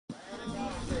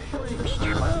Such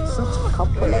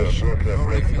compilation. Won't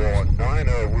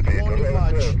do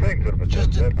much.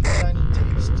 Just a tiny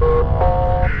taste.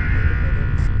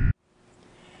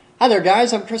 Hi there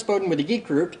guys, I'm Chris Bowden with the Geek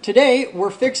Group. Today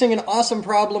we're fixing an awesome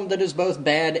problem that is both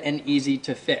bad and easy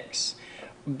to fix.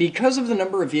 Because of the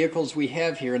number of vehicles we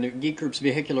have here in the Geek Group's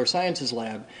Vehicular Sciences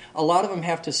Lab, a lot of them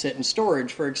have to sit in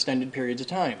storage for extended periods of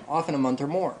time, often a month or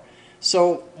more.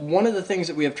 So one of the things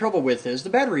that we have trouble with is the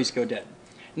batteries go dead.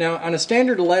 Now on a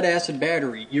standard lead-acid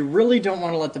battery, you really don't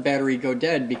want to let the battery go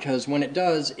dead because when it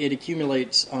does, it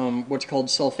accumulates what's called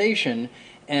sulfation,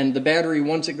 and the battery,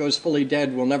 once it goes fully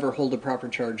dead, will never hold a proper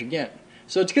charge again.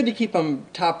 So it's good to keep them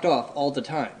topped off all the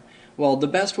time. Well, the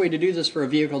best way to do this for a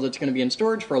vehicle that's going to be in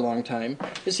storage for a long time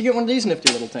is to get one of these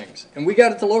nifty little things. And we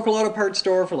got it at the local auto parts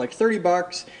store for like 30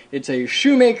 bucks. It's a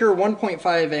Shoemaker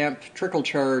 1.5 amp trickle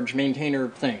charge maintainer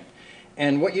thing.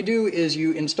 And what you do is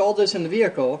you install this in the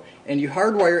vehicle and you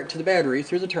hardwire it to the battery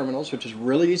through the terminals, which is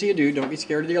really easy to do. Don't be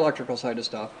scared of the electrical side of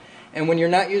stuff. And when you're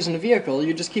not using the vehicle,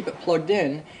 you just keep it plugged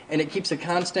in and it keeps a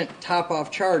constant top-off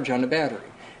charge on the battery.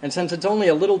 And since it's only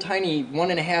a little tiny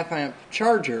 1.5 amp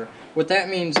charger, what that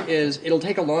means is it'll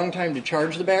take a long time to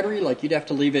charge the battery, like you'd have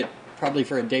to leave it probably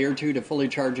for a day or two to fully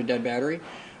charge a dead battery.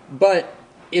 But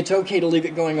it's okay to leave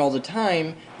it going all the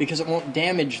time because it won't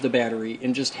damage the battery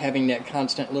in just having that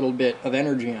constant little bit of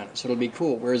energy on it, so it'll be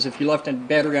cool. Whereas if you left a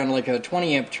battery on like a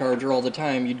 20 amp charger all the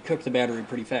time, you'd cook the battery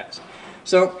pretty fast.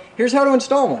 So here's how to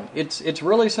install one. It's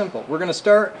really simple. We're going to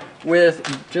start with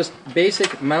just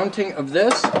basic mounting of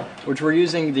this, which we're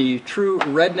using the true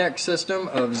redneck system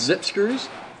of zip screws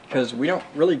because we don't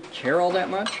really care all that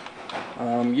much.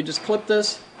 You just clip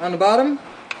this on the bottom,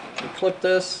 you clip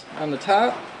this on the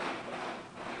top,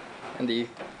 and the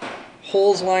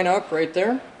holes line up right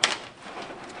there.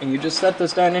 And you just set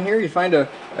this down in here. You find a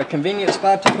convenient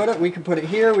spot to put it. We can put it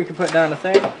here, we can put it down a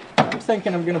thing. I'm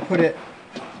thinking I'm going to put it,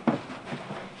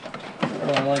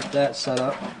 I like that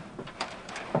setup.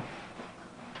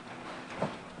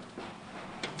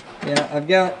 Yeah,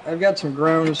 I've got some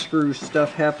ground screw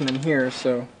stuff happening here,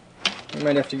 so I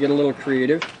might have to get a little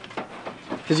creative.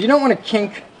 Because you don't want to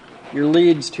kink your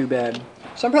leads too bad.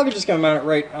 So I'm probably just going to mount it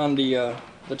right on the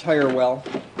tire well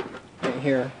right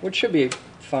here, which should be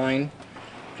fine.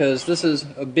 Because this is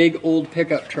a big old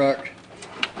pickup truck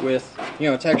with, you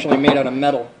know, it's actually made out of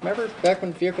metal. Remember back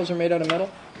when vehicles are made out of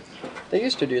metal? They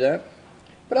used to do that.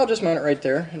 But I'll just mount it right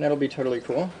there, and that'll be totally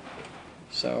cool.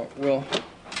 So we'll,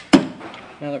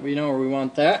 now that we know where we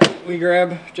want that, we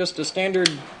grab just a standard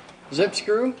zip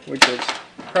screw, which is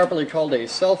properly called a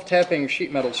self-tapping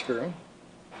sheet metal screw.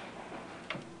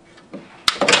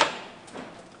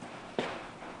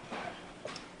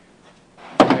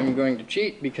 I'm going to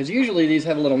cheat because usually these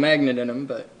have a little magnet in them,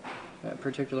 but that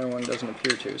particular one doesn't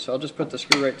appear to. So I'll just put the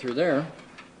screw right through there.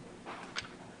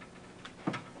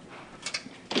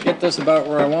 Get this about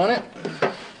where I want it.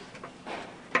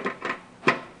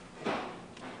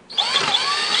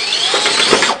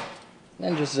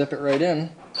 And just zip it right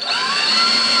in.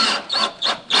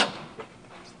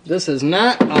 This is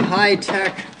not a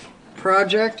high-tech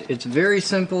project. It's very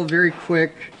simple, very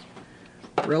quick,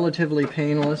 relatively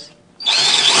painless.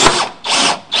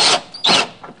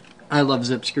 I love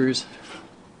zip screws.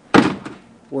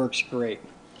 Works great.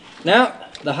 Now,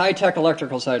 the high-tech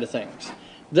electrical side of things.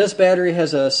 This battery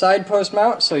has a side post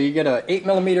mount, so you get a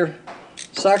 8mm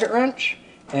socket wrench,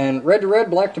 and red to red,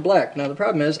 black to black. Now the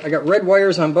problem is, I got red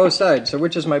wires on both sides, so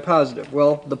which is my positive?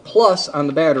 Well, the plus on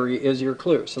the battery is your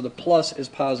clue, so the plus is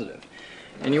positive.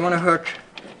 And you want to hook,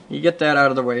 you get that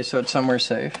out of the way so it's somewhere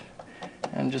safe,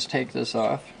 and just take this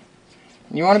off.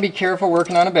 And you want to be careful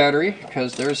working on a battery,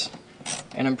 because there's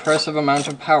an impressive amount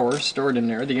of power stored in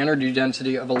there. The energy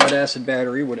density of a lead-acid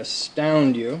battery would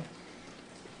astound you.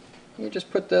 You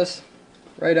just put this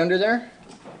right under there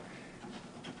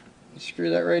and screw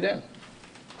that right in.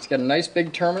 It's got a nice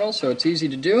big terminal, so it's easy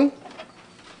to do.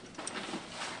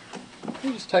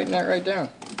 You just tighten that right down.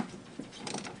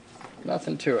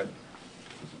 Nothing to it.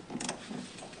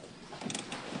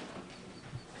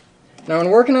 Now when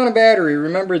working on a battery,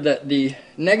 remember that the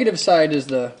negative side is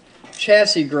the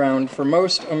chassis ground for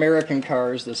most American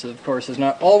cars. This of course is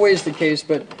not always the case,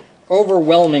 but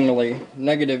overwhelmingly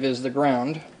negative is the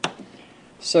ground.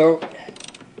 So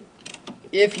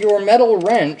if your metal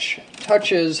wrench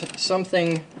touches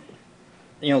something,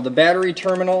 you know, the battery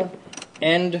terminal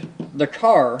and the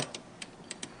car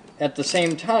at the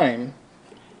same time,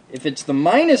 if it's the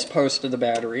minus post of the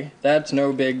battery, that's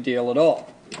no big deal at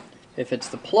all. If it's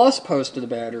the plus post of the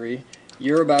battery,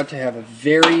 you're about to have a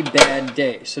very bad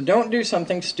day. So don't do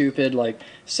something stupid like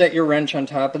set your wrench on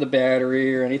top of the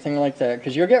battery or anything like that,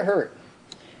 because you'll get hurt.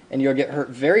 and you'll get hurt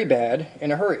very bad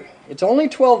in a hurry. It's only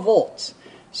 12 volts,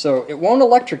 so it won't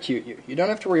electrocute you. You don't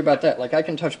have to worry about that. Like, I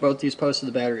can touch both these posts of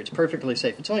the battery. It's perfectly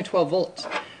safe. It's only 12 volts.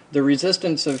 The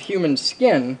resistance of human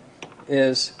skin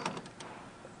is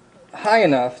high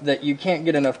enough that you can't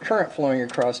get enough current flowing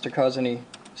across to cause any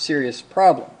serious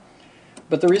problem.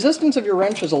 But the resistance of your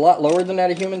wrench is a lot lower than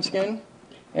that of human skin,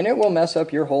 and it will mess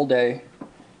up your whole day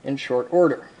in short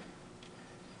order.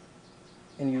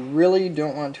 And you really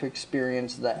don't want to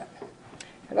experience that.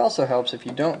 It also helps if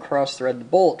you don't cross-thread the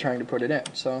bolt trying to put it in,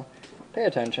 so pay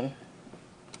attention.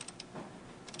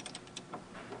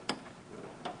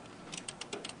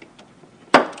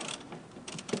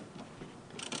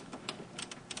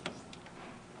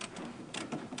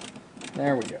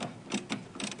 There we go.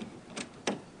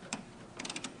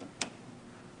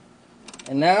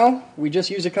 And now we just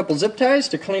use a couple zip ties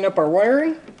to clean up our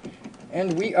wiring,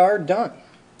 and we are done.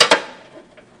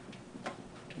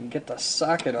 You get the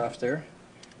socket off there.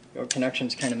 Your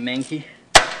connection's kind of manky.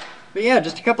 But yeah,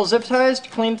 just a couple zip ties to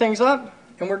clean things up,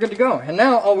 and we're good to go. And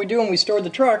now all we do when we store the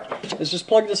truck is just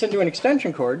plug this into an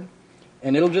extension cord,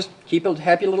 and it'll just keep a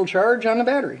happy little charge on the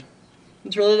battery.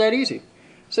 It's really that easy.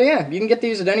 So yeah, you can get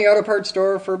these at any auto parts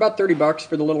store for about 30 bucks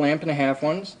for the little 1.5 amp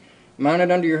ones. Mount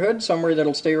it under your hood somewhere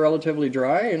that'll stay relatively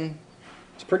dry, and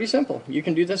it's pretty simple. You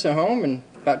can do this at home in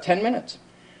about 10 minutes.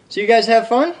 So you guys have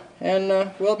fun, and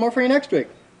we'll have more for you next week.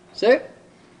 See ya.